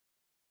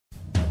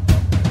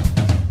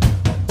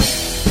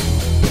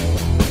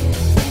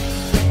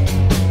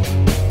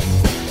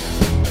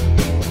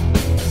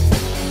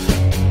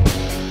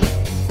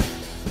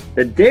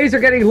The days are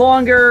getting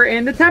longer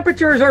and the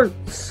temperatures are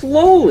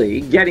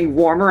slowly getting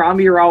warmer. I'm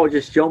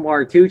meteorologist Joe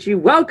Martucci.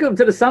 Welcome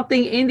to the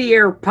Something in the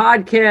Air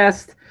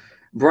podcast,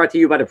 brought to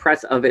you by the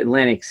Press of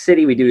Atlantic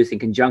City. We do this in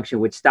conjunction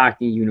with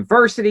Stockton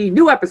University.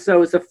 New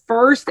episodes the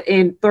first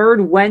and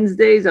third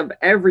Wednesdays of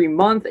every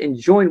month. And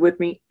join with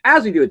me,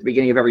 as we do at the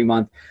beginning of every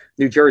month,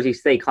 New Jersey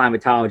State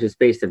climatologist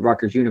based at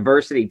Rutgers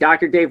University,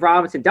 Dr. Dave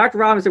Robinson. Dr.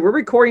 Robinson, we're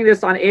recording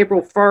this on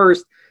April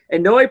 1st,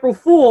 and no April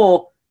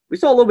Fool. We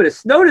saw a little bit of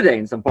snow today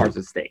in some parts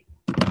of the state.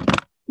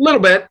 A little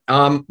bit,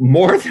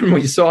 more than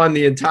we saw in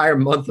the entire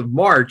month of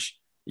March,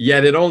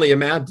 yet it only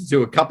amounted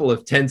to a couple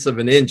of tenths of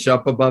an inch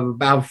up above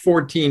about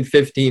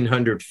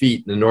 1,500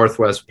 feet in the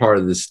northwest part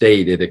of the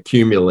state. It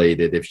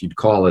accumulated, if you'd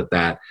call it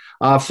that.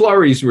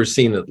 Flurries were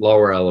seen at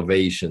lower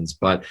elevations,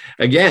 but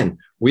again,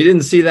 we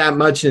didn't see that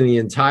much in the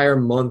entire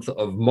month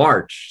of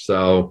March.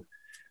 So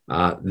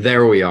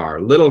there we are,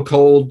 little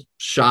cold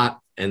shot,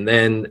 and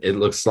then it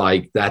looks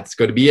like that's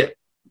going to be it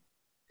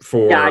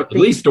for at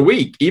least a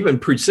week. Even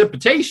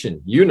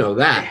precipitation, you know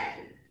that.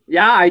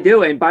 Yeah, I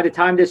do. And by the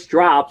time this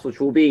drops, which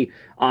will be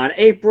on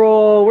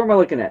April, where am I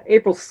looking at?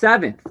 April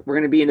 7th, we're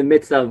going to be in the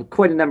midst of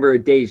quite a number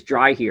of days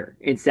dry here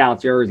in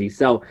South Jersey.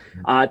 So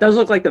it does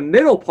look like the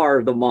middle part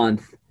of the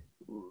month,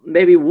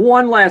 maybe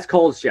one last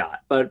cold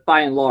shot. But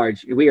by and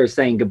large, we are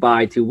saying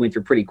goodbye to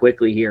winter pretty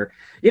quickly here.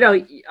 You know,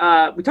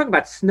 we talk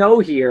about snow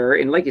here.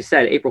 And like you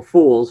said, April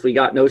Fools, we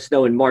got no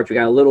snow in March. We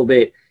got a little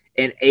bit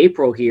in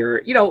April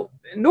here. You know,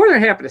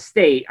 northern half of the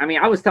state, I mean,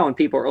 I was telling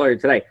people earlier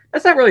today,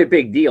 that's not really a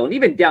big deal. And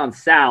even down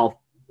south,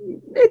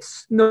 it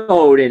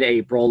snowed in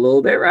April a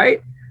little bit,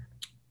 right?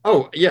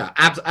 Oh, yeah,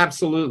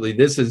 absolutely.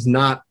 This is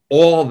not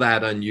all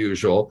that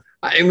unusual.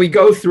 And we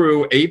go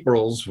through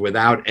Aprils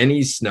without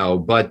any snow,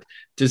 but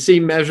to see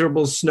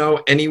measurable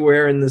snow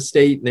anywhere in the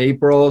state in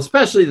April,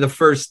 especially the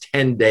first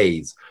 10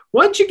 days,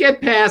 once you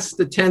get past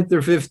the 10th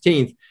or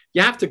 15th,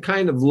 you have to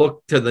kind of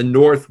look to the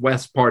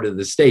northwest part of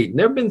the state. And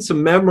there have been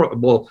some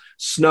memorable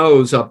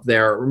snows up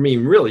there. I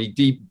mean, really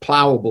deep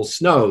plowable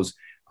snows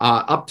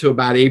up to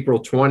about April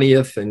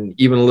 20th and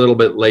even a little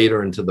bit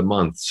later into the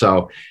month.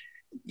 So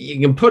you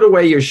can put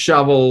away your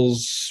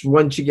shovels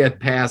once you get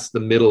past the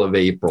middle of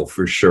April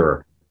for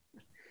sure.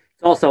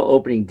 It's also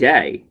opening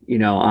day, you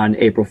know, on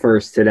April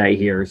 1st today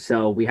here.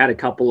 So we had a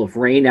couple of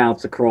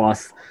rainouts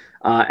across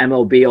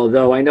MLB,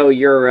 although I know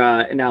you're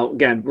now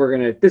again,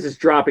 this is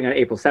dropping on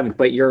April 7th,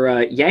 but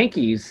your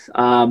Yankees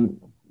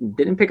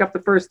didn't pick up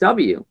the first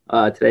W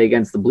today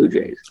against the Blue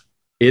Jays.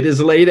 It is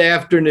late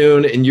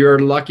afternoon, and you're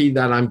lucky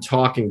that I'm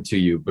talking to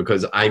you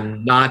because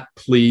I'm not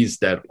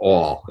pleased at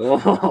all.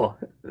 Oh.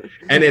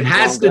 And it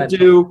has to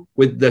do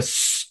with the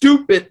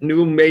stupid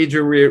new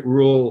major league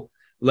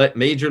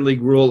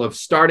rule of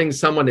starting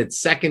someone at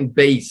second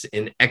base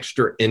in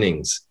extra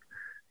innings.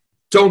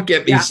 Don't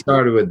get me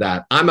started with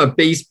that. I'm a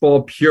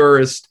baseball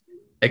purist,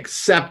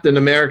 except an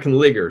American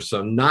leaguer,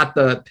 so not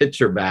the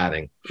pitcher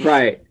batting.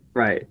 Right.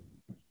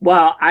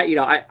 Well,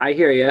 I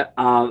hear you.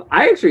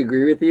 I actually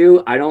agree with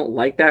you. I don't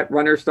like that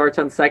runner starts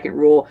on second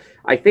rule.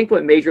 I think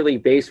what Major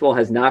League Baseball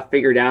has not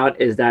figured out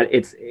is that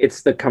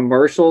it's the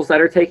commercials that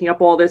are taking up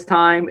all this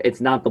time.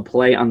 It's not the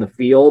play on the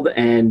field,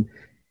 and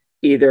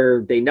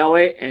either they know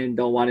it and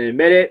don't want to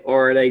admit it,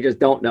 or they just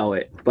don't know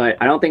it.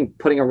 But I don't think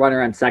putting a runner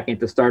on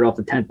second to start off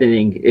the 10th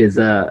inning is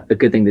a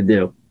good thing to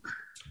do.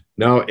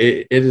 No,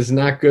 it is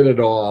not good at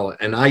all.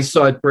 And I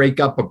saw it break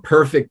up a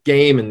perfect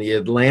game in the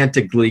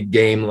Atlantic League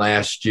game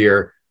last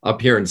year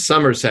up here in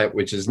Somerset,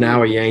 which is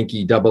now a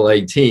Yankee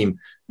AA team.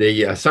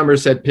 The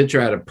Somerset pitcher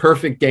had a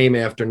perfect game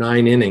after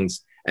 9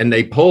 innings, and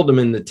they pulled him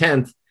in the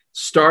 10th,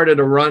 started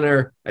a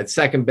runner at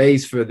second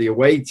base for the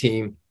away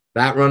team.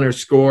 That runner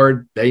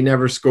scored. They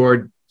never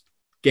scored.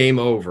 Game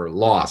over.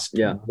 Lost.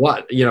 Yeah.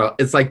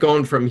 It's like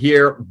going from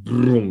here,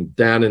 boom,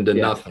 down into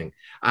nothing.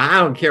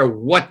 I don't care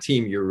what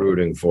team you're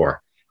rooting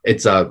for.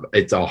 It's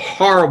a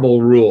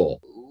horrible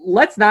rule.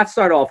 Let's not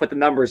start off with the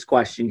numbers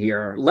question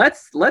here.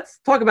 Let's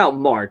talk about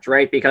March,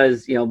 right?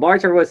 Because,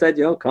 March, everyone said,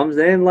 comes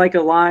in like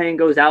a lion,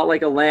 goes out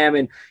like a lamb.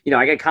 And,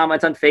 I get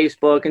comments on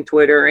Facebook and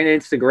Twitter and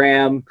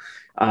Instagram.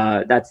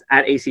 That's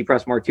at AC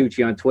Press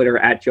Martucci on Twitter,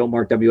 at Joe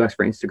Mark WX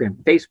for Instagram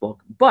and Facebook.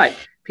 But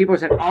people are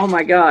saying, oh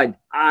my God,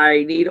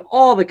 I need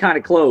all the kind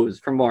of clothes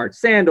for March,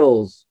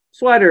 sandals,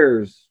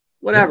 sweaters,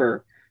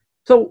 whatever.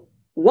 So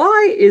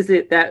why is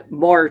it that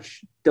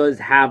March does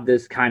have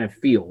this kind of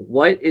feel?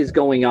 What is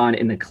going on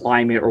in the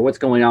climate, or what's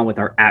going on with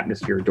our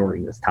atmosphere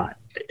during this time?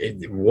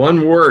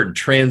 One word,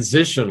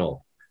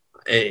 transitional.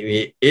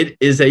 It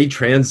is a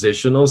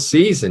transitional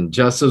season,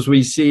 just as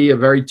we see a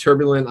very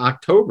turbulent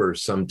October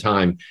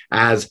sometime,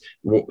 as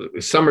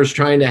summer's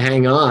trying to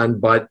hang on,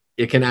 but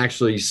it can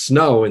actually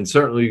snow, and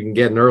certainly you can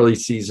get an early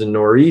season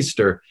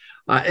nor'easter.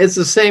 It's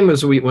the same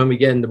as when we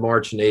get into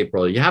March and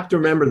April. You have to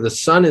remember the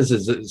sun is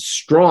as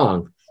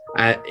strong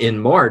in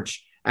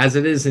March as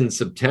it is in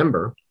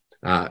September,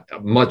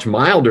 much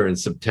milder in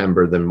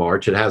September than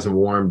March. It hasn't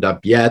warmed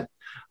up yet.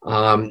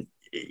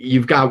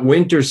 you've got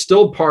winter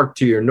still parked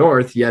to your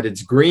north, yet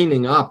it's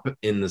greening up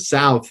in the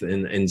south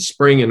in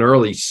spring and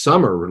early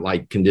summer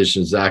like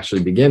conditions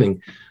actually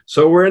beginning.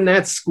 So we're in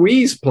that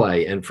squeeze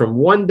play. And from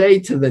one day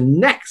to the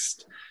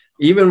next,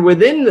 even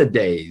within the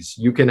days,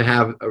 you can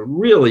have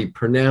really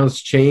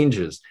pronounced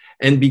changes.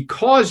 And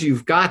because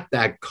you've got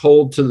that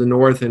cold to the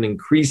north and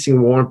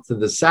increasing warmth to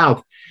the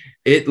south,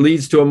 it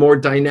leads to a more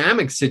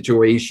dynamic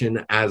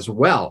situation as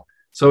well.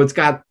 So it's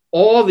got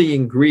all the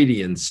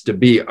ingredients to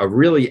be a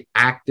really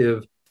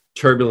active,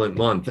 turbulent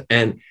month.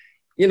 And,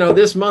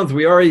 this month,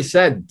 we already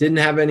said, didn't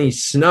have any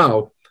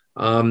snow.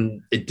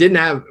 It didn't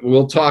have,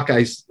 we'll talk,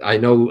 I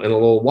know in a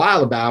little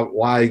while about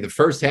why the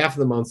first half of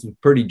the month was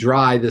pretty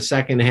dry. The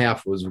second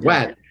half was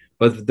wet.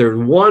 But there's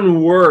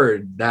one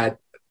word that,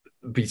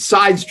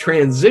 besides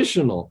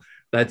transitional,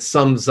 that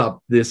sums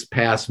up this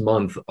past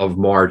month of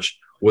March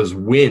was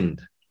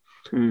wind.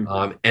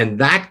 And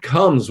that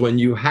comes when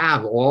you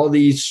have all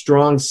these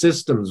strong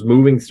systems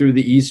moving through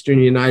the eastern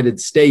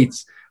United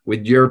States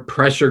with your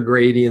pressure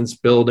gradients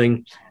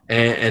building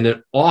and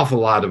an awful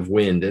lot of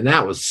wind. And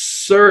that was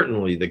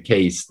certainly the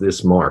case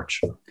this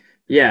March.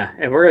 Yeah,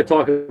 and we're going to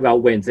talk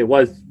about winds. It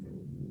was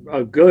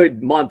a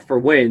good month for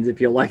winds if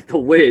you like the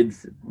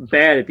winds,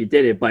 bad if you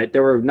didn't, but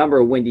there were a number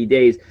of windy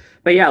days.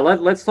 But yeah,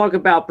 let's talk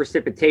about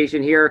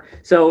precipitation here.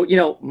 So,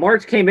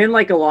 March came in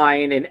like a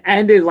lion and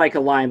ended like a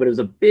lion, but it was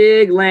a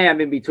big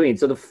lamb in between.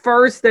 So the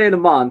first day of the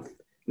month,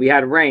 we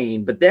had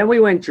rain, but then we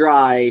went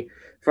dry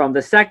from the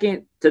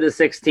 2nd to the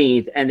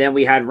 16th, and then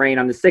we had rain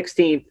on the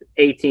 16th,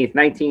 18th,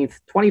 19th,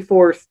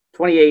 24th,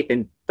 28th,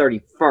 and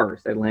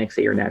 31st at Atlantic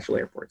City International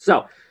Airport.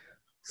 So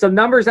some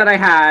numbers that I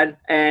had,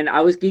 and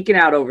I was geeking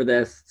out over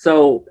this.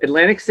 So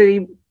Atlantic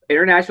City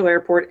International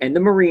Airport and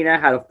the marina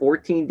had a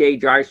 14-day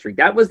dry streak.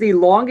 That was the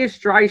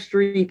longest dry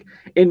streak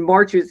in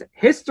March's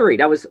history.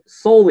 That was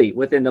solely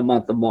within the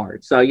month of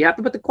March. So you have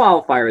to put the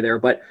qualifier there,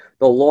 but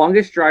the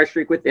longest dry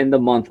streak within the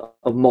month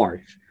of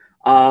March.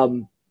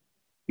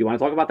 You want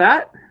to talk about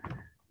that?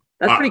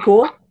 That's pretty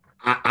cool.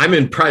 I'm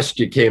impressed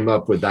you came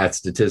up with that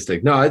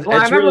statistic. No, it's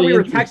I remember really we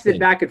were texting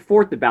back and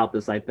forth about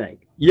this, I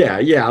think. Yeah,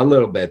 a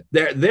little bit.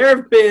 There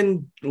have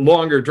been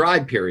longer dry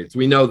periods.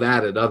 We know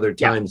that at other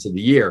times of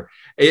the year.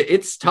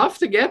 It's tough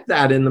to get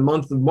that in the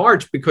month of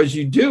March because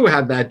you do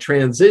have that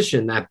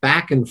transition, that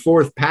back and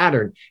forth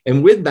pattern,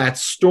 and with that,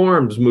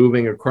 storms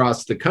moving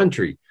across the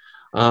country.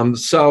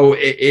 So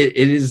it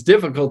is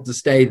difficult to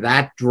stay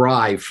that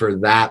dry for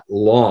that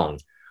long.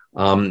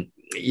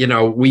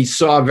 We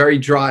saw very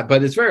dry,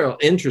 but it's very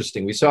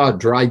interesting. We saw a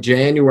dry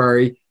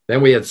January,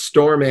 then we had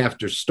storm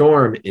after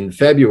storm in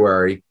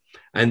February,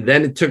 and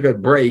then it took a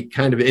break,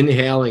 kind of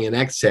inhaling and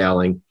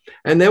exhaling.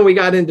 And then we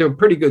got into a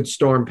pretty good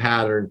storm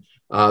pattern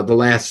the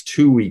last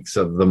 2 weeks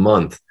of the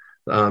month.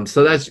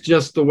 So that's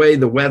just the way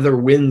the weather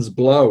winds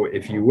blow,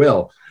 if you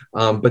will.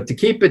 But to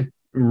keep it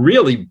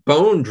really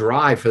bone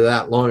dry for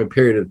that long a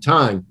period of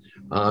time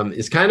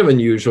is kind of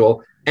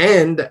unusual.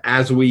 And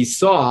as we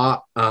saw,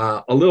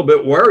 a little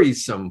bit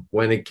worrisome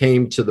when it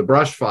came to the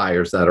brush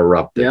fires that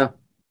erupted.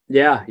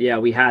 Yeah.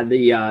 We had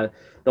the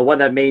one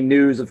that made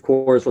news, of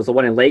course, was the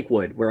one in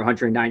Lakewood where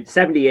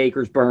 170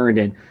 acres burned.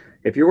 And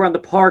if you were on the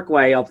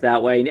Parkway up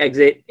that way and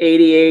exit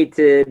 88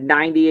 to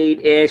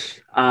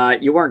 98-ish,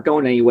 you weren't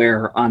going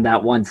anywhere on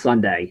that one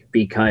Sunday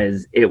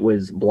because it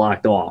was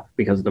blocked off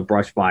because of the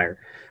brush fire.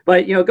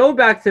 But, going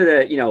back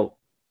to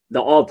the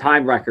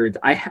all-time records,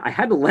 I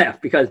had to laugh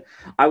because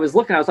I was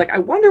looking, I was like, I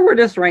wonder where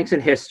this ranks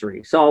in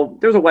history. So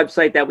there's a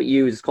website that we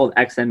use, it's called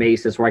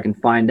XMASIS, where I can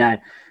find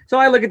that. So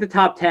I look at the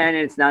top 10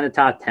 and it's not in the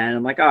top 10.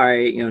 I'm like, all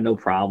right, no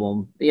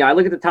problem. I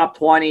look at the top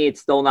 20,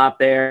 it's still not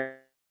there.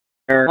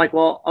 I'm like,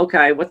 well,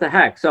 okay, what the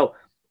heck? So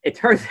it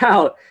turns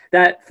out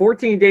that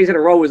 14 days in a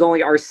row was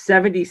only our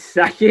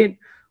 72nd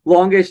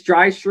longest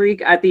dry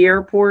streak at the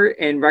airport,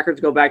 and records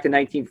go back to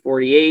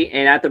 1948.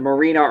 And at the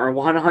marina, our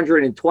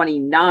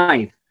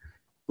 129th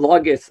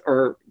longest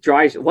or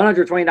dry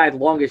 129th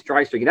longest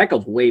dry streak, and that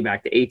goes way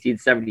back to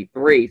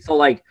 1873.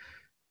 So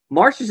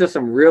March is just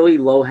some really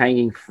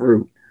low-hanging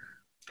fruit.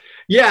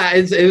 Yeah,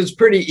 it was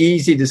pretty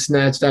easy to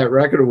snatch that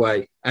record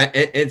away.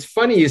 It's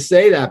funny you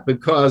say that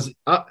because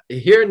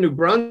here in New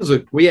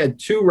Brunswick, we had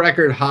 2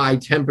 record high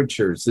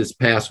temperatures this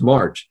past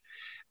March,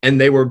 and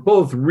they were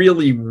both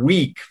really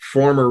weak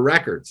former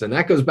records, and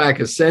that goes back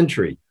a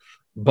century.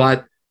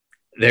 But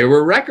they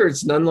were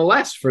records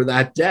nonetheless for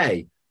that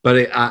day.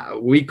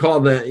 But we call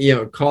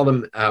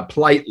them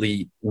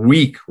politely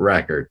weak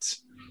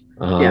records.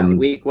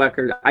 Weak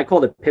record. I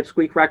call it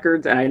pipsqueak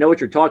records, and I know what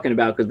you're talking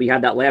about because we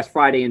had that last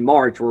Friday in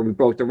March where we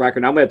broke the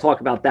record. I'm going to talk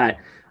about that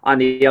on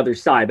the other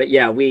side. But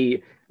yeah,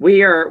 we're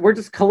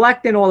just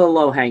collecting all the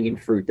low hanging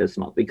fruit this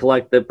month. We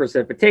collect the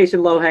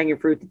precipitation low hanging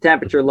fruit, the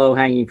temperature low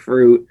hanging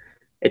fruit.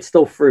 It's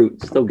still fruit.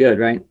 It's still good,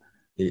 right?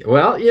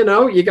 Well,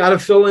 you got to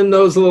fill in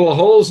those little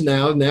holes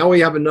now. Now we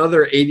have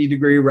another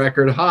 80-degree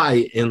record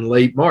high in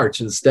late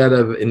March. Instead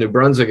of in New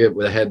Brunswick,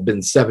 it had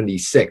been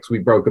 76. We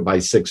broke it by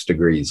 6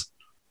 degrees.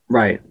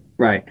 Right.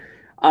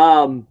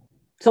 So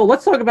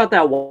let's talk about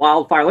that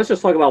wildfire. Let's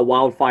just talk about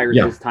wildfires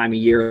this time of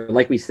year.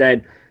 Like we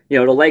said,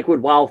 The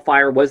Lakewood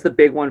wildfire was the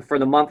big one for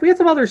the month. We had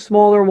some other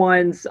smaller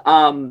ones.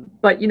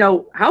 But,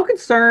 how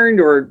concerned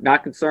or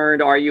not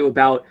concerned are you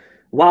about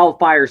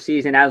wildfire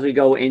season as we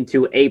go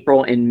into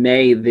April and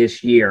May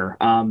this year?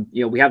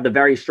 We have the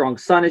very strong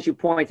sun, as you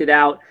pointed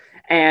out,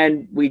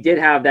 and we did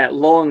have that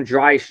long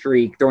dry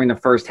streak during the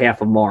first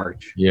half of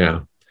March.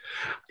 Yeah.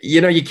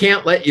 You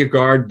can't let your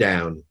guard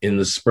down in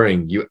the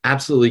spring. You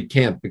absolutely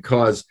can't,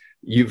 because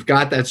you've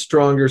got that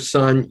stronger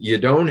sun. You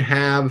don't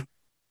have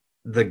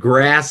the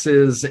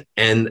grasses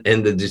and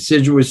the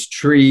deciduous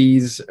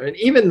trees, and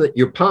even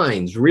your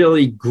pines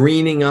really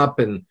greening up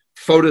and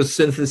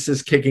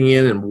photosynthesis kicking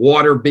in and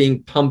water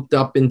being pumped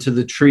up into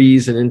the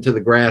trees and into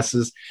the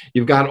grasses.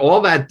 You've got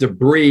all that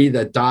debris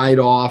that died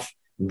off,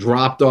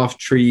 dropped off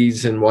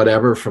trees and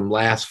whatever from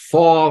last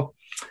fall.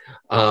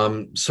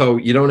 So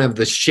you don't have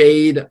the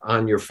shade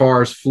on your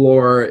forest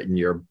floor, and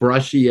your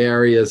brushy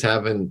areas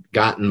haven't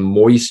gotten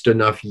moist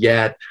enough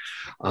yet.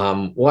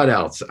 What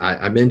else?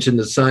 I mentioned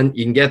the sun.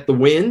 You can get the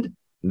wind.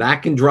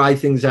 That can dry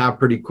things out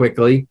pretty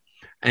quickly.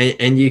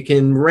 And you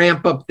can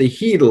ramp up the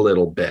heat a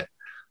little bit.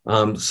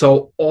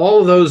 So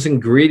all those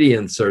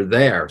ingredients are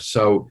there.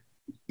 So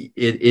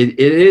it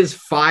is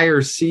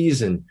fire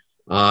season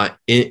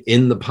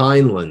in the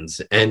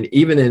pinelands and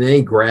even in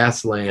any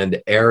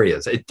grassland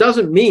areas. It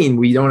doesn't mean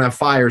we don't have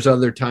fires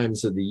other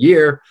times of the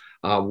year.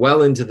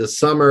 Well into the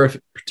summer, if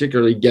it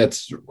particularly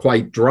gets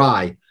quite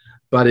dry.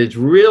 But it's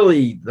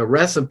really, the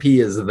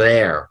recipe is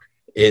there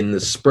in the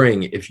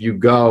spring if you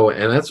go.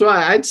 And that's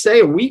why I'd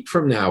say a week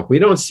from now, if we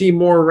don't see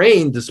more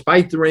rain,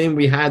 despite the rain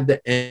we had to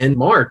end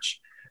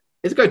March,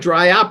 it's going to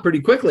dry out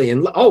pretty quickly.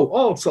 And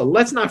also,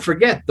 let's not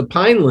forget, the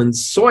pinelands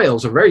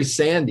soils are very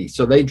sandy,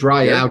 so they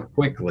dry out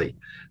quickly.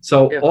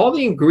 So all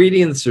the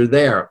ingredients are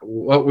there.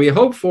 What we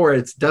hope for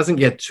is it doesn't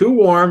get too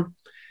warm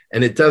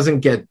and it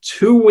doesn't get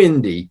too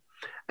windy.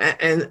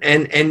 And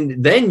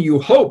then you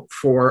hope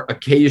for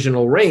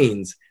occasional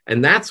rains.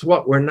 And that's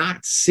what we're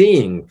not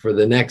seeing for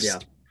the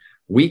next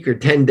week or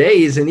 10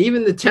 days. And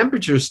even the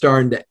temperature's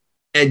starting to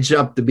edge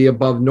up to be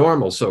above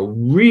normal. So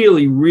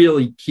really,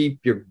 really keep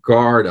your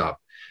guard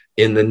up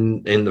in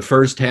the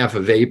first half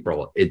of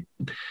April.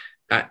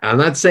 I'm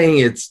not saying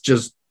it's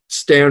just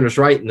staring us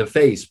right in the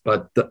face,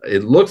 but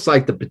it looks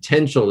like the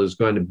potential is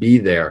going to be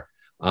there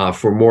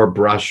for more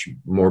brush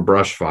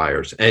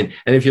fires. And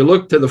if you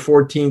look to the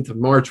 14th of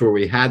March where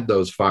we had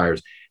those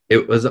fires,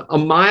 it was a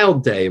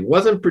mild day. It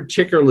wasn't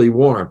particularly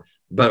warm,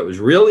 but it was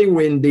really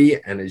windy.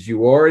 And as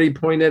you already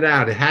pointed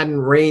out, it hadn't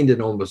rained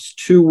in almost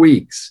 2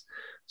 weeks.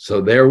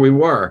 So there we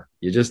were.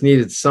 You just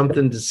needed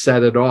something to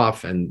set it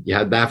off. And you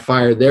had that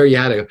fire there. You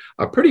had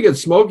a pretty good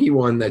smoky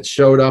one that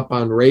showed up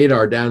on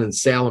radar down in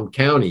Salem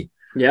County.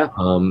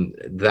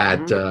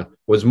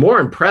 Was more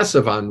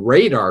impressive on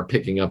radar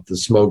picking up the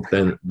smoke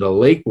than the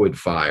Lakewood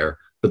fire.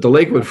 But the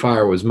Lakewood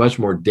fire was much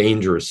more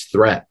dangerous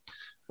threat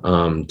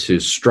to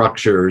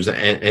structures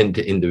and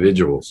to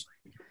individuals.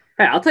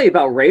 Hey, I'll tell you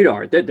about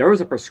radar. There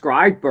was a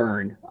prescribed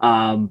burn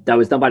that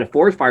was done by the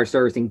Forest Fire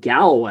Service in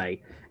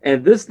Galloway,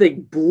 and this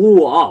thing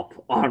blew up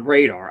on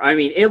radar. I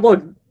mean, it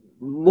looked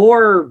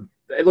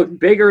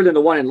bigger than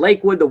the one in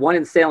Lakewood. The one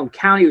in Salem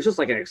County was just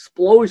like an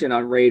explosion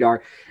on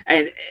radar.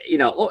 And,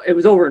 it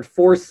was over in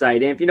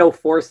Forsyth. And if you know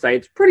Forsyth,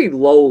 it's pretty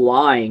low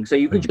lying. So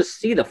you could just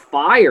see the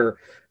fire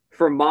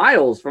from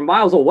miles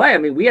away. I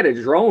mean, we had a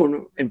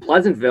drone in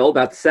Pleasantville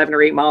about 7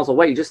 or 8 miles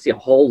away. You just see a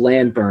whole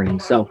land burning.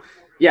 So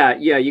yeah,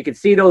 you can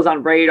see those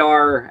on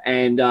radar.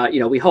 And,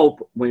 we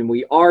hope when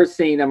we are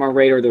seeing them on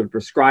radar, they're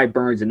prescribed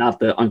burns and not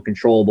the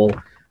uncontrollable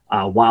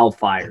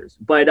wildfires.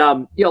 But,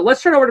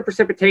 let's turn over to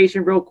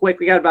precipitation real quick.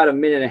 We got about a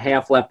minute and a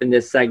half left in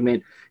this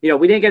segment. We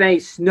didn't get any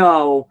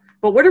snow,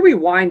 but where did we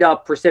wind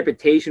up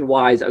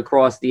precipitation-wise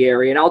across the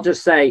area? And I'll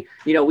just say,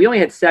 we only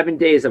had 7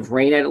 days of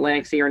rain at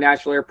Atlantic City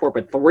International Airport,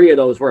 but 3 of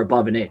those were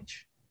above an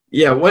inch.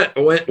 Yeah, when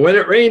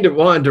it rained, it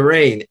wanted to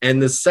rain.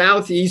 And the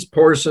southeast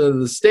portion of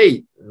the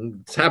state,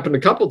 it's happened a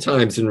couple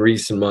times in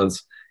recent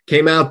months,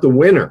 came out the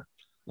winner.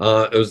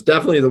 It was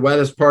definitely the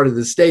wettest part of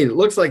the state. It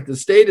looks like the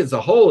state as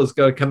a whole is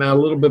going to come out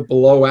a little bit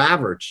below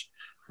average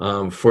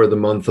for the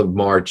month of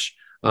March,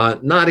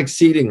 not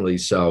exceedingly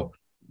so.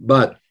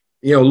 But,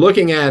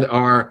 looking at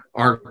our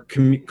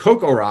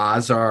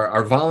COCORAs,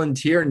 our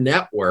volunteer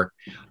network,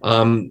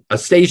 a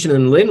station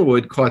in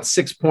Linwood caught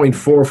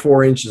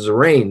 6.44 inches of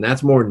rain.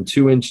 That's more than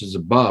 2 inches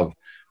above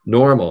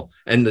normal.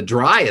 And the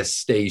driest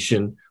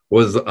station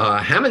was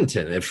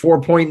Hamilton at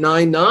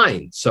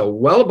 4.99. So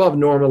well above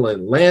normal in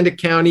Atlantic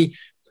County.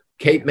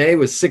 Cape May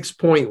was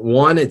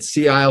 6.1 at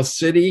Sea Isle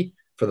City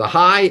for the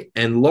high,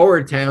 and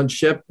Lower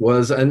Township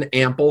was an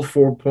ample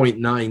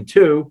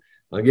 4.92.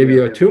 I'll give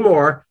you 2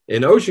 more.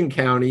 In Ocean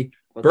County,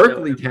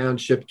 Berkeley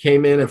Township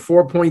came in at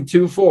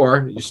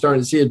 4.24. You're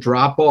starting to see a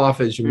drop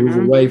off as you move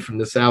away from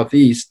the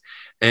southeast.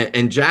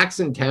 And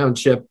Jackson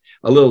Township,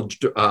 a little,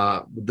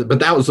 but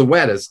that was the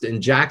wettest.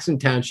 In Jackson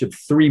Township,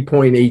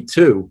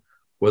 3.82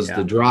 was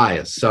the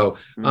driest. So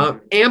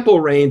ample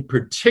rain,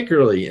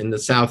 particularly in the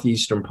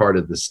southeastern part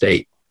of the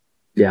state.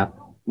 Yeah,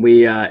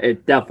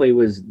 it definitely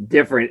was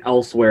different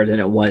elsewhere than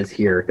it was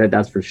here.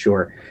 That's for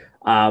sure.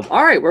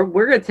 All right, we're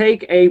going to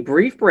take a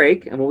brief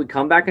break, and when we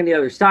come back on the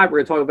other side, we're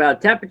going to talk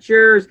about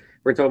temperatures,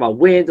 we're going to talk about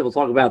winds, and we'll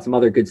talk about some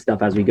other good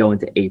stuff as we go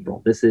into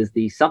April. This is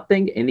the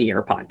Something in the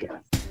Air podcast.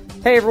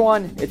 Hey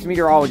everyone, it's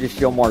meteorologist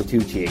Joe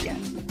Martucci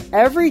again.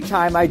 Every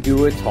time I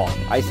do a talk,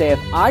 I say if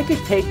I could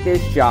take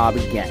this job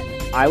again,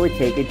 I would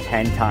take it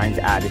 10 times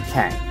out of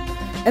 10.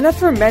 And that's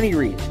for many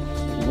reasons.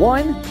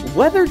 One,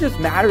 weather just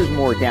matters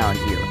more down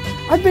here.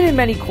 I've been in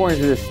many corners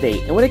of the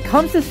state, and when it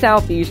comes to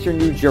southeastern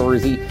New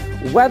Jersey,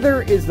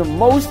 weather is the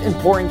most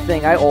important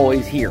thing I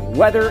always hear.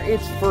 Whether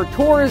it's for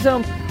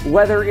tourism,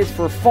 whether it's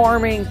for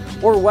farming,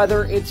 or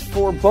whether it's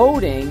for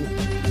boating,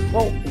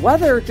 well,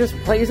 weather just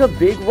plays a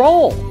big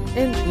role.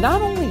 And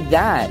not only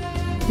that,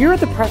 here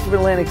at the Press of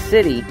Atlantic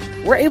City,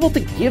 we're able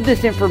to give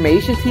this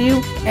information to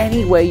you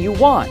any way you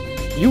want.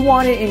 You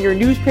want it in your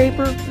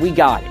newspaper? We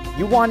got it.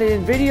 You want it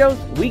in videos?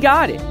 We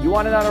got it. You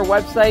want it on our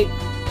website?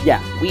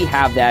 Yeah, we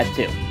have that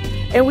too.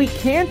 And we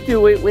can't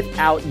do it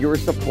without your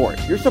support.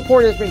 Your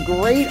support has been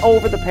great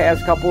over the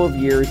past couple of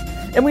years,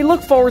 and we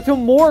look forward to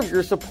more of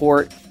your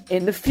support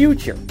in the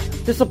future.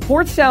 To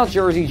support South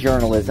Jersey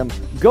journalism,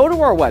 go to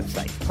our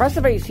website,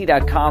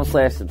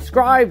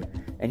 pressofac.com/subscribe,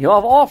 and you'll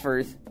have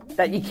offers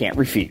that you can't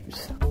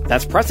refuse.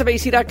 That's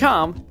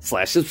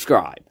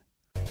pressofac.com/subscribe.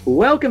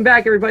 Welcome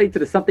back, everybody, to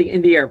the Something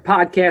in the Air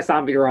podcast.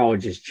 I'm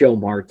meteorologist Joe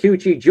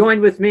Martucci. Joined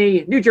with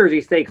me, New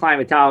Jersey State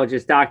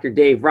climatologist Dr.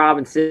 Dave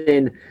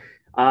Robinson.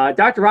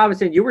 Dr.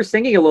 Robinson, you were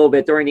singing a little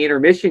bit during the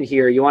intermission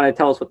here. You want to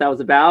tell us what that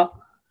was about?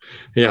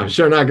 Yeah, I'm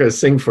sure not going to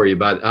sing for you,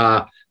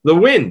 but the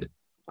wind.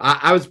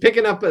 I was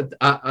picking up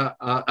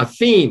a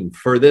theme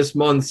for this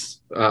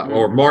month's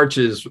or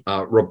March's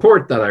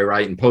report that I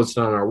write and post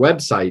on our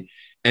website,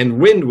 and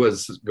wind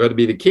was going to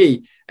be the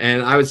key.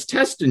 And I was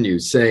testing you,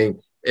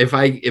 saying if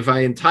I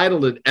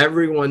entitled it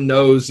 "Everyone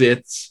Knows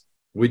It's,"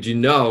 would you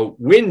know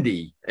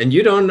windy? And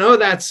you don't know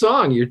that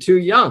song. You're too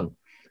young.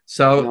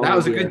 So that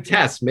was a good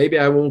test. Maybe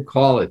I won't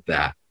call it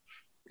that.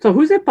 So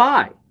who's it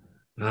by?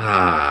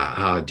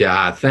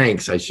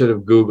 Thanks. I should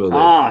have Googled it.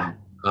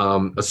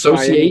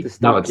 Associate?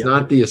 No, it's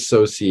not the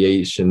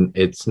Association.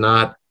 It's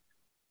not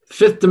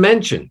Fifth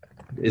Dimension.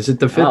 Is it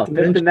the Fifth Dimension?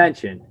 Fifth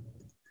Dimension.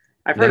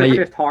 I've heard of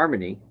Fifth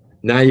Harmony.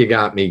 Now you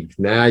got me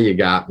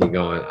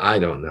going. I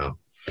don't know.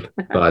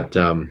 But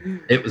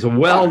it was a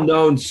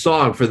well-known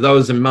song for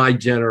those in my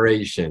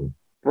generation.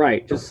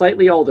 Right. Just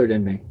slightly older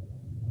than me.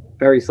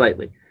 Very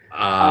slightly.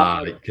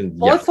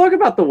 Let's talk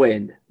about the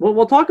wind.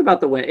 We'll talk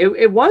about the wind.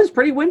 It was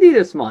pretty windy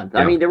this month.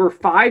 Yeah. I mean, there were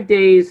 5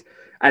 days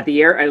at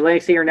the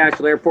Atlantic City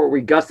International Airport where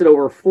we gusted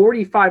over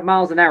 45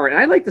 miles an hour. And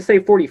I like to say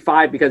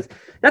 45 because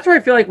that's where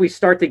I feel like we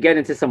start to get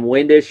into some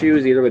wind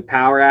issues, either with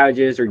power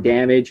outages or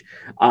damage.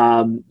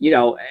 And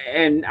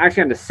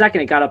actually on the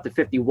second, it got up to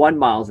 51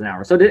 miles an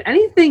hour. So did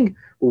anything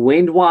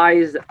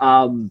wind-wise,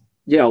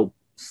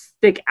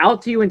 stick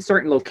out to you in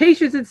certain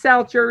locations in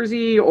South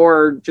Jersey,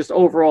 or just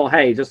overall,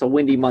 hey, just a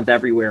windy month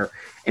everywhere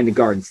in the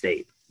Garden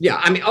State? Yeah,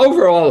 I mean,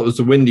 overall, it was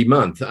a windy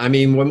month. I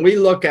mean, when we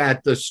look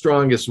at the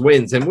strongest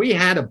winds, and we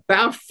had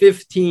about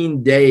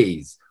 15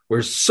 days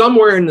where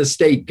somewhere in the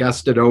state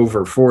gusted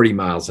over 40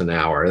 miles an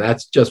hour.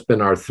 That's just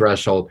been our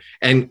threshold.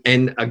 And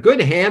a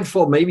good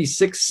handful, maybe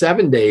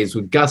 6-7 days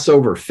with gusts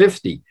over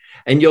 50.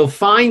 And you'll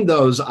find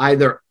those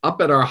either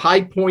up at our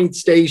High Point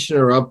station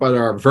or up at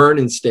our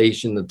Vernon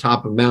station, the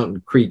top of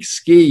Mountain Creek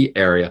ski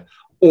area,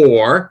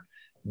 or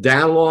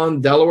down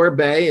along Delaware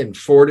Bay and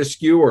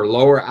Fortescue or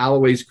Lower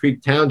Alloways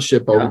Creek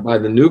Township over by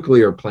the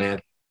nuclear plant,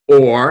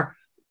 or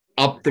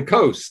up the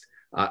coast,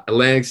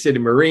 Atlantic City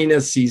Marina,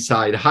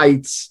 Seaside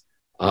Heights,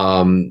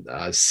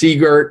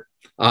 Seagirt,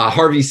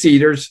 Harvey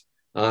Cedars,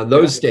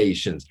 those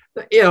stations.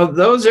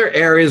 Those are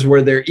areas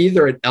where they're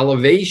either at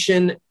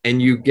elevation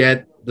and you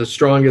get the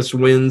strongest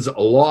winds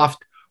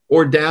aloft,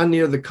 or down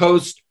near the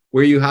coast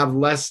where you have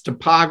less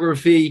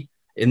topography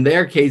in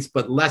their case,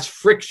 but less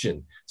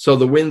friction. So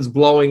the winds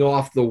blowing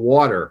off the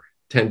water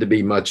tend to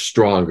be much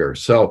stronger.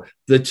 So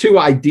the two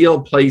ideal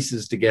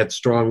places to get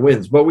strong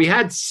winds. But we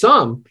had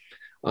some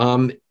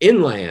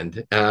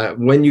inland.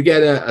 When you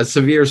get a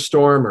severe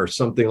storm or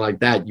something like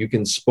that, you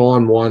can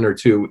spawn one or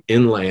two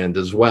inland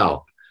as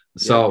well.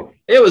 So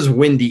it was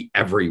windy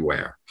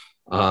everywhere.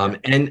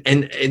 And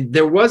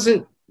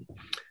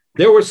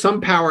there were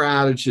some power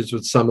outages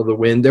with some of the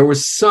wind. There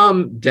was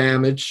some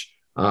damage.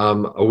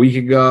 A week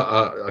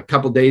ago, a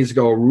couple days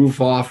ago, a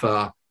roof off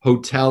a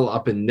hotel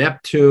up in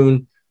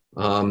Neptune.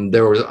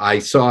 I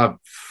saw a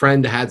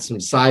friend had some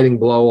siding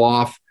blow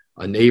off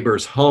a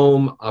neighbor's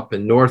home up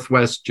in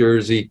Northwest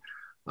Jersey.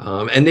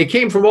 And they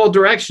came from all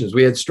directions.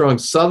 We had strong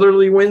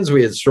southerly winds.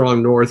 We had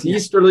strong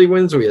northeasterly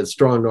winds. We had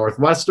strong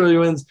northwesterly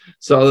winds.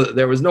 So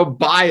there was no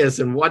bias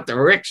in what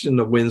direction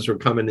the winds were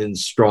coming in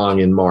strong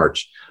in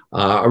March.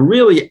 A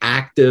really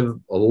active,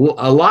 a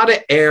lot of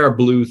air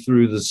blew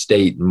through the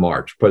state in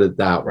March, put it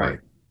that way.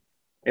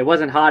 It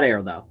wasn't hot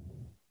air, though.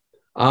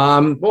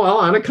 Well,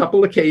 on a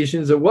couple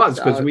occasions it was,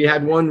 because we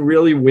had one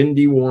really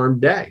windy, warm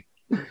day.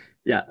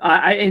 Yeah,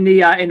 in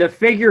the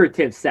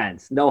figurative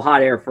sense, no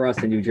hot air for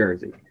us in New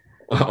Jersey.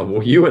 Oh,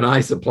 well, you and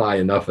I supply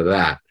enough of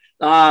that.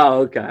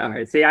 Oh, okay. All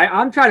right. See,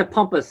 I'm trying to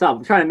pump us up.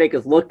 I'm trying to make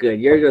us look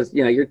good. You're just,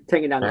 you're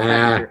taking down the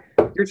temperature.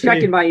 You're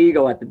checking See, my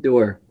ego at the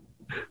door.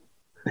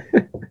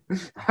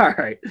 All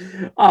right.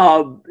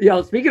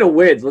 Speaking of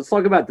winds, let's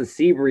talk about the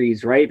sea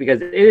breeze, right?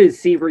 Because it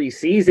is sea breeze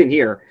season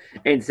here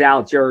in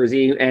South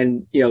Jersey.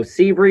 And,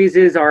 sea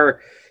breezes are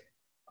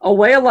a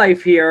way of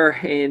life here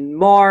in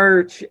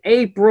March,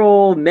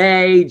 April,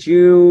 May,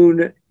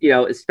 June,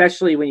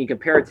 especially when you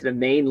compare it to the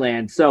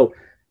mainland. So,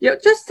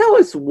 just tell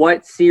us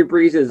what sea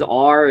breezes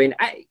are. And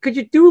could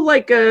you do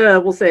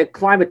we'll say a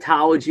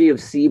climatology of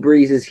sea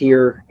breezes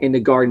here in the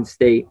Garden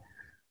State?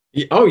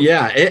 Oh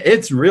yeah,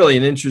 it's really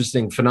an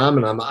interesting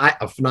phenomenon.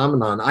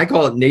 I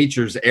call it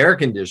nature's air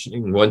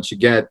conditioning. Once you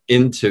get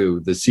into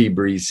the sea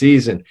breeze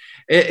season,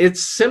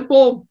 it's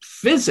simple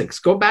physics.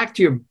 Go back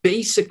to your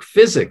basic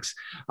physics.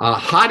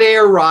 Hot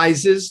air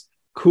rises,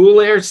 cool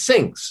air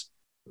sinks.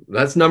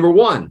 That's number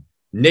one.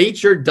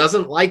 Nature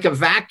doesn't like a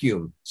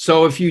vacuum.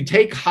 So if you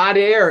take hot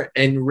air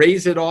and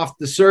raise it off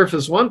the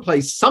surface one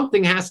place,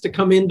 something has to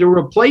come in to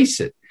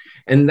replace it.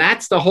 And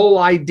that's the whole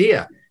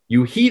idea.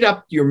 You heat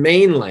up your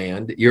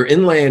mainland, your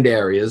inland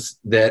areas,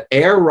 that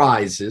air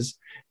rises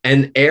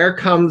and air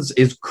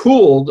is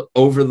cooled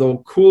over the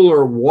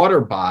cooler water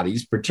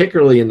bodies,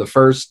 particularly in the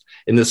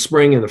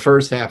spring and the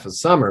first half of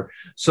summer.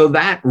 So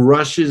that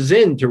rushes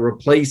in to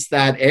replace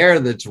that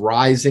air that's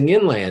rising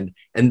inland.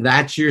 And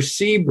that's your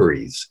sea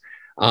breeze.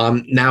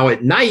 Now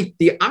at night,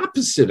 the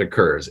opposite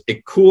occurs.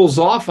 It cools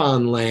off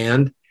on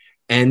land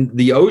and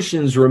the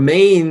oceans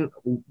remain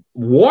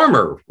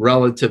warmer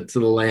relative to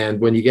the land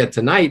when you get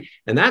to night.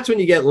 And that's when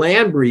you get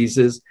land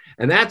breezes.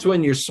 And that's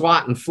when you're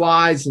swatting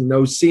flies and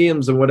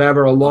no-see-ums and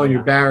whatever along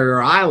your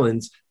barrier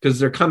islands, because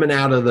they're coming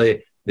out of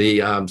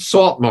the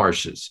salt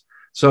marshes.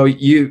 So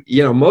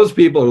most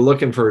people are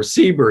looking for a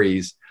sea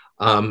breeze.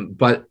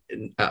 But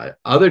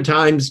other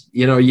times,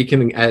 you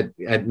can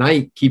at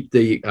night keep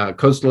the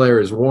coastal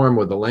areas warm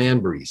with a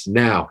land breeze.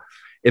 Now,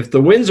 if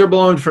the winds are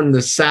blowing from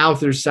the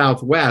south or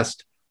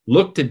southwest,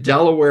 look to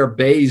Delaware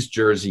Bay's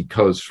Jersey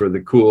coast for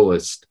the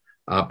coolest,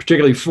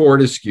 particularly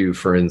Fortescue,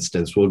 for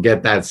instance, will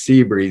get that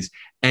sea breeze.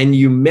 And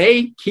you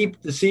may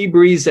keep the sea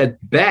breeze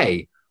at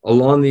bay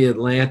along the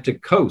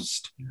Atlantic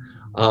coast.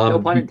 No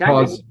pun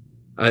intended.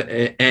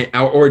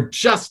 Or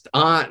just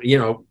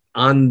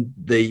on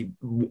the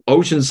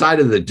ocean side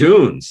of the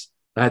dunes.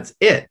 That's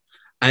it.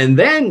 And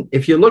then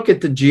if you look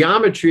at the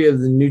geometry of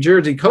the New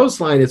Jersey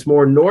coastline, it's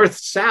more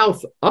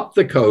north-south up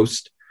the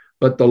coast,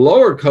 but the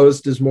lower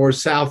coast is more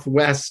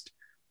southwest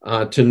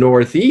to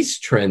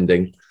northeast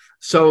trending.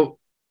 So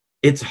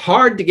it's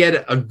hard to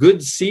get a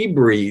good sea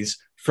breeze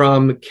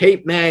from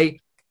Cape May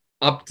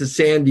up to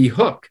Sandy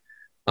Hook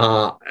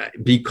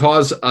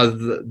because of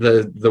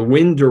the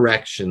wind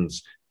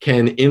directions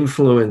can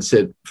influence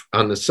it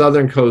on the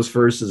southern coast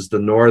versus the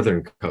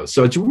northern coast.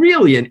 So it's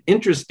really an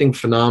interesting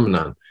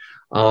phenomenon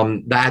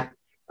that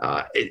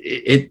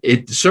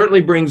it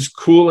certainly brings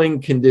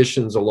cooling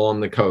conditions along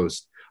the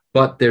coast.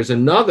 But there's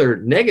another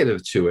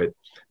negative to it.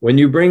 When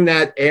you bring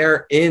that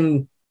air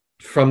in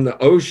from the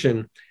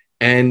ocean,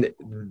 and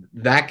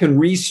that can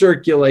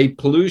recirculate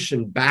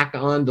pollution back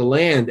onto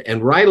land,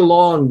 and right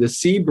along the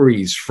sea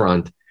breeze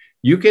front,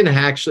 you can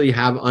actually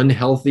have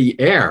unhealthy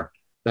air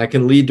that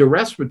can lead to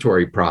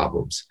respiratory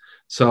problems.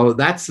 So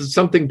that's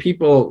something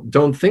people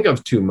don't think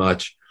of too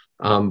much,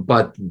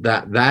 but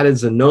that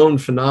is a known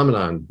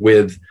phenomenon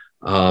with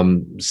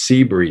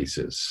sea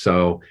breezes.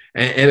 So,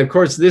 and of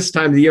course, this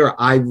time of the year,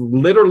 I've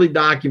literally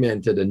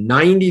documented a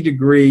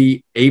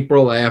 90-degree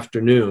April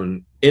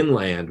afternoon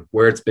inland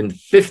where it's been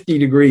 50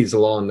 degrees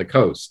along the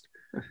coast.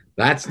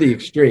 That's the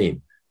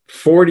extreme.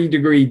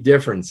 40-degree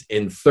difference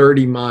in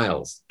 30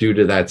 miles due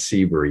to that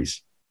sea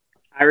breeze.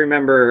 I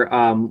remember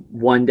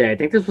one day, I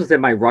think this was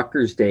in my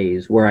Rutgers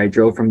days, where I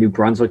drove from New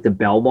Brunswick to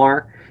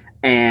Belmar,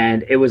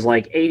 and it was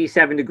like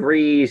 87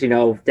 degrees,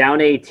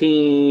 down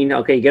 18.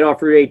 Okay, you get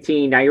off Route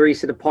 18. Now you're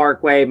east of the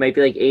Parkway, it might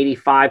be like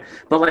 85.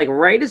 But like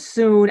right as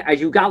soon as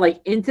you got like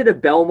into the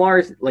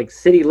Belmar's like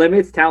city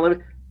limits, town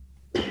limits,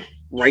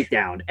 right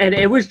down. And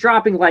it was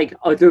dropping like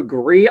a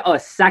degree a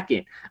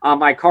second on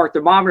my car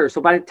thermometer.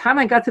 So by the time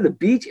I got to the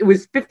beach, it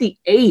was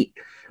 58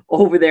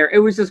 over there. It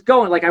was just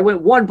going like I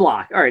went one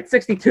block. All right,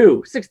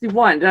 62,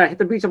 61. Then I hit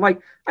the beach. I'm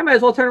like, I might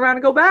as well turn around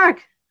and go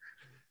back.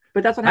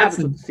 But that's what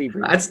happens with the sea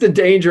breeze. That's the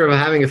danger of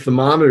having a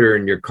thermometer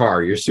in your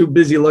car. You're so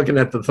busy looking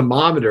at the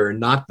thermometer and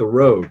not the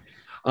road.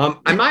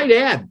 I might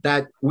add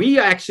that we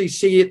actually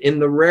see it in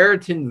the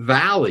Raritan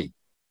Valley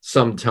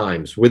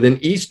sometimes with an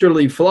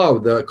easterly flow.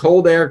 The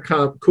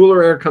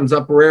cooler air comes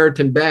up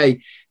Raritan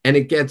Bay, and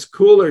it gets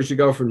cooler as you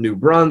go from New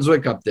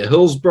Brunswick up to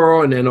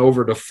Hillsborough and then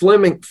over to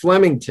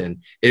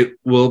Flemington. It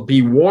will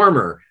be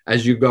warmer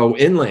as you go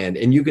inland,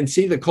 and you can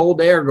see the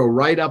cold air go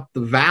right up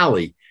the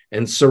valley,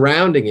 and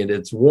surrounding it,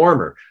 it's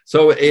warmer.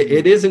 So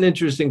it is an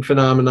interesting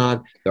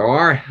phenomenon. There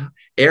are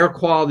air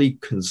quality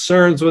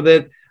concerns with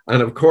it.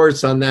 And of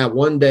course, on that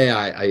one day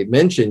I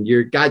mentioned,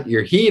 you got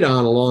your heat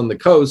on along the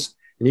coast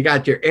and you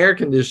got your air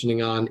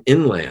conditioning on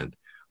inland.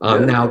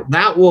 Now,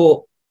 that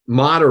will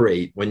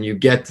moderate when you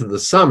get to the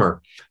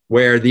summer.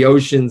 where the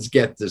oceans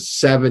get to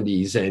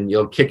 70s and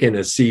you'll kick in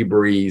a sea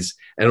breeze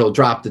and it'll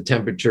drop the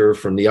temperature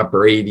from the upper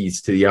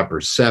 80s to the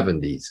upper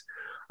 70s.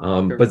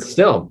 But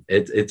still,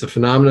 it's a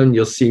phenomenon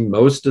you'll see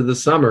most of the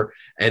summer.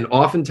 And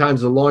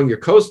oftentimes along your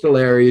coastal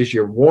areas,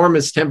 your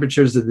warmest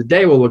temperatures of the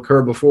day will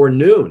occur before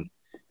noon.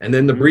 And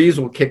then the breeze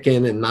will kick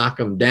in and knock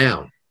them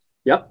down.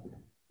 Yep.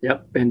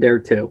 Been there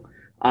too.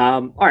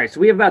 All right, so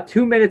we have about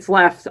 2 minutes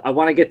left. I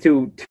want to get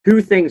to two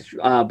things,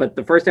 but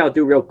the first thing I'll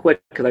do real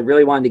quick because I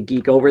really wanted to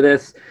geek over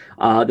this.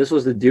 This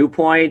was the dew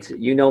point.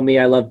 You know me,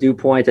 I love dew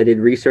points. I did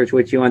research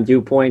with you on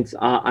dew points.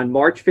 On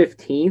March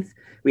 15th,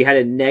 we had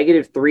a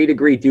 -3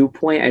 degree dew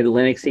point at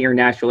Atlantic City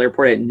International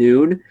Airport at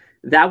noon.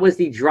 That was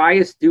the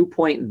driest dew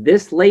point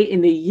this late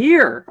in the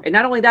year. And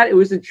not only that, it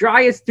was the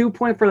driest dew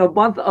point for the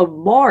month of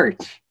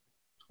March.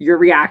 Your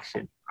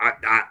reaction?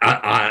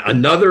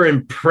 Another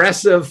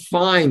impressive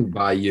find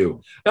by you.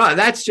 No,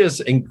 that's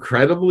just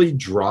incredibly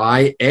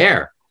dry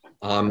air.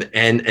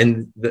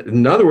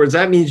 In other words,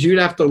 that means you'd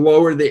have to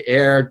lower the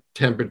air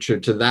temperature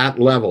to that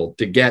level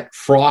to get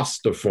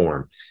frost to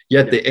form.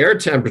 Yet the air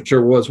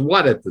temperature was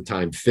what at the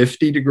time,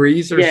 50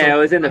 degrees or something? Yeah, it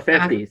was in the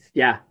 50s.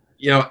 Yeah.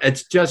 You know,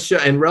 it's just,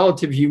 and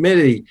relative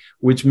humidity,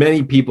 which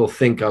many people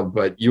think of,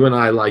 but you and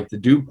I like the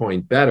dew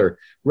point better.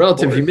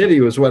 Relative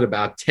humidity was what,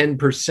 about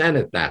 10%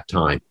 at that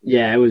time?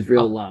 Yeah, it was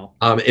real low.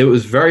 It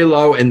was very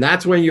low, and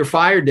that's when your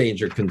fire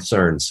danger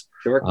concerns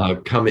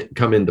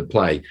come into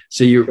play.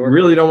 So you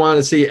really don't want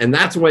to see, and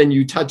that's when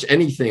you touch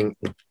anything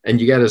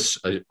and you get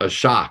a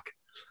shock.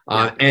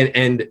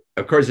 And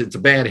of course, it's a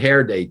bad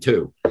hair day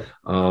too.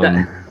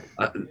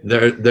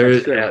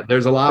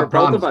 There's a lot of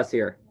problems. Both of us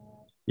here.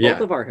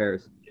 Both of our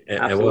hairs.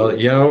 Well,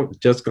 you know,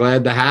 just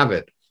glad to have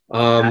it.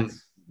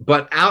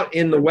 But out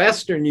in the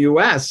Western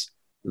U.S.,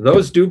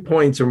 those dew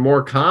points are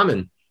more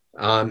common,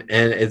 and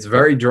it's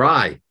very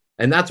dry.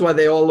 And that's why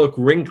they all look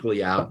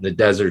wrinkly out in the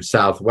desert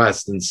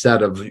Southwest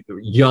instead of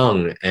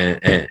young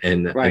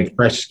and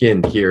fresh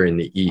skinned here in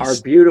the East. Our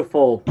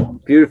beautiful,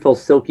 beautiful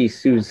silky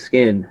smooth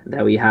skin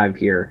that we have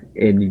here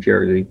in New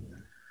Jersey.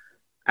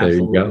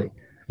 Absolutely.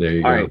 There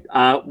you go. All right.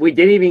 We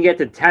didn't even get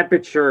to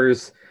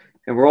temperatures,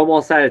 and we're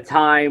almost out of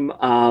time.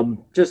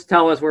 Just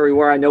tell us where we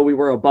were. I know we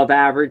were above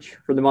average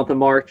for the month of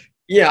March.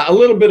 Yeah, a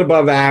little bit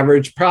above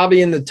average,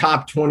 probably in the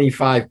top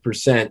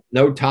 25%,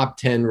 no top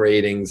 10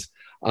 ratings.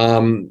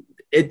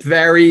 It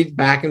varied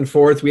back and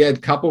forth. We had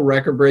a couple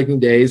record-breaking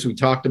days. We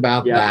talked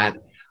about that.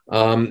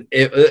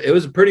 It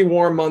was a pretty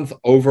warm month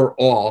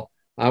overall.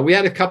 We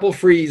had a couple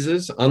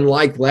freezes,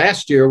 unlike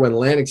last year when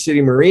Atlantic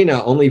City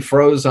Marina only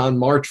froze on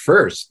March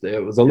 1st.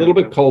 It was a little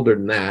bit colder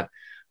than that.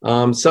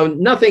 So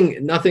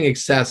nothing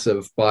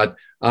excessive, but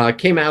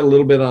came out a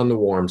little bit on the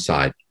warm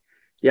side.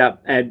 Yeah,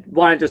 and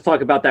want to just talk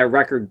about that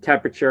record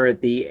temperature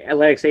at the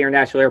Atlantic City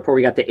International Airport.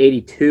 We got to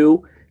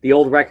 82. The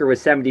old record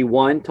was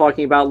 71,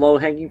 talking about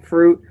low-hanging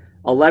fruit.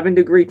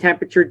 11-degree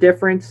temperature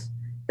difference.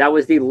 That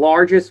was the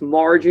largest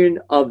margin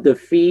of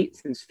defeat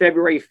since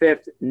February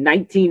 5th,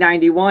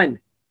 1991.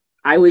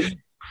 I was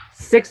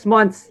 6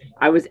 months.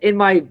 I was in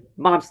my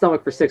mom's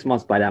stomach for 6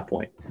 months by that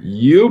point.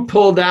 You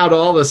pulled out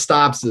all the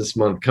stops this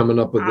month, coming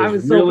up with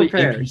those really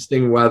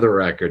interesting weather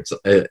records.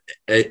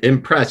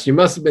 Impressed. You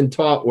must have been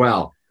taught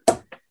well.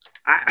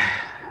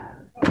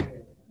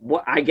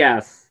 I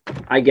guess.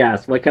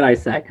 What can I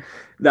say?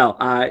 No,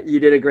 you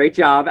did a great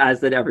job, as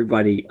did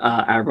everybody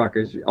at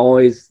Rutgers.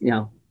 Always, you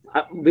know,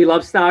 we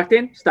love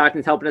Stockton.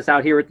 Stockton's helping us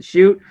out here with the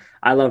shoot.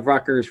 I love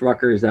Rutgers.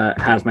 Rutgers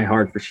has my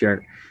heart for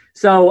sure.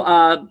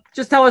 So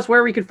just tell us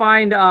where we can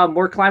find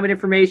more climate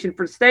information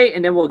for the state,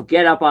 and then we'll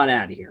get up on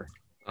out of here.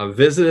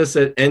 Visit us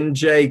at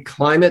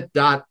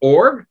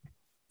njclimate.org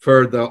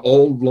for the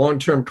old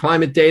long-term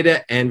climate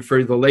data and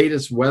for the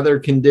latest weather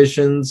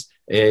conditions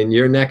in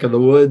your neck of the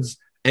woods,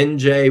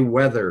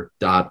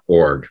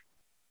 njweather.org.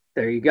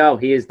 There you go.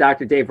 He is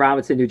Dr. Dave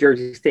Robinson, New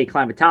Jersey State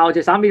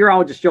climatologist. I'm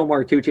meteorologist Joe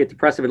Martucci at the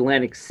Press of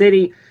Atlantic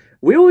City.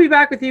 We will be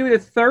back with you the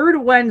third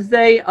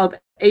Wednesday of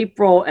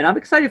April, and I'm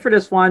excited for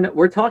this one.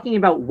 We're talking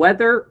about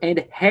weather and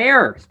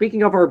hair.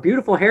 Speaking of our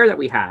beautiful hair that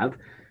we have,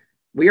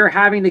 we are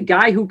having the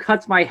guy who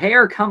cuts my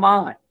hair come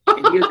on,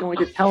 and he is going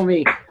to tell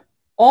me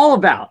all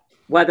about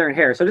weather and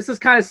hair. So this is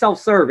kind of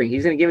self-serving.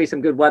 He's going to give me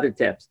some good weather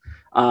tips,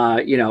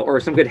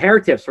 or some good hair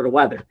tips for the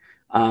weather.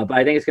 But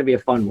I think it's going to be a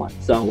fun one.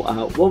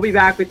 So we'll be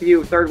back with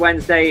you third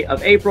Wednesday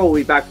of April.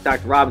 We'll be back with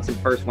Dr. Robinson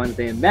first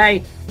Wednesday in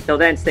May. Till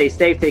then, stay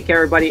safe, take care,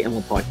 everybody, and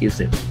we'll talk to you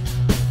soon.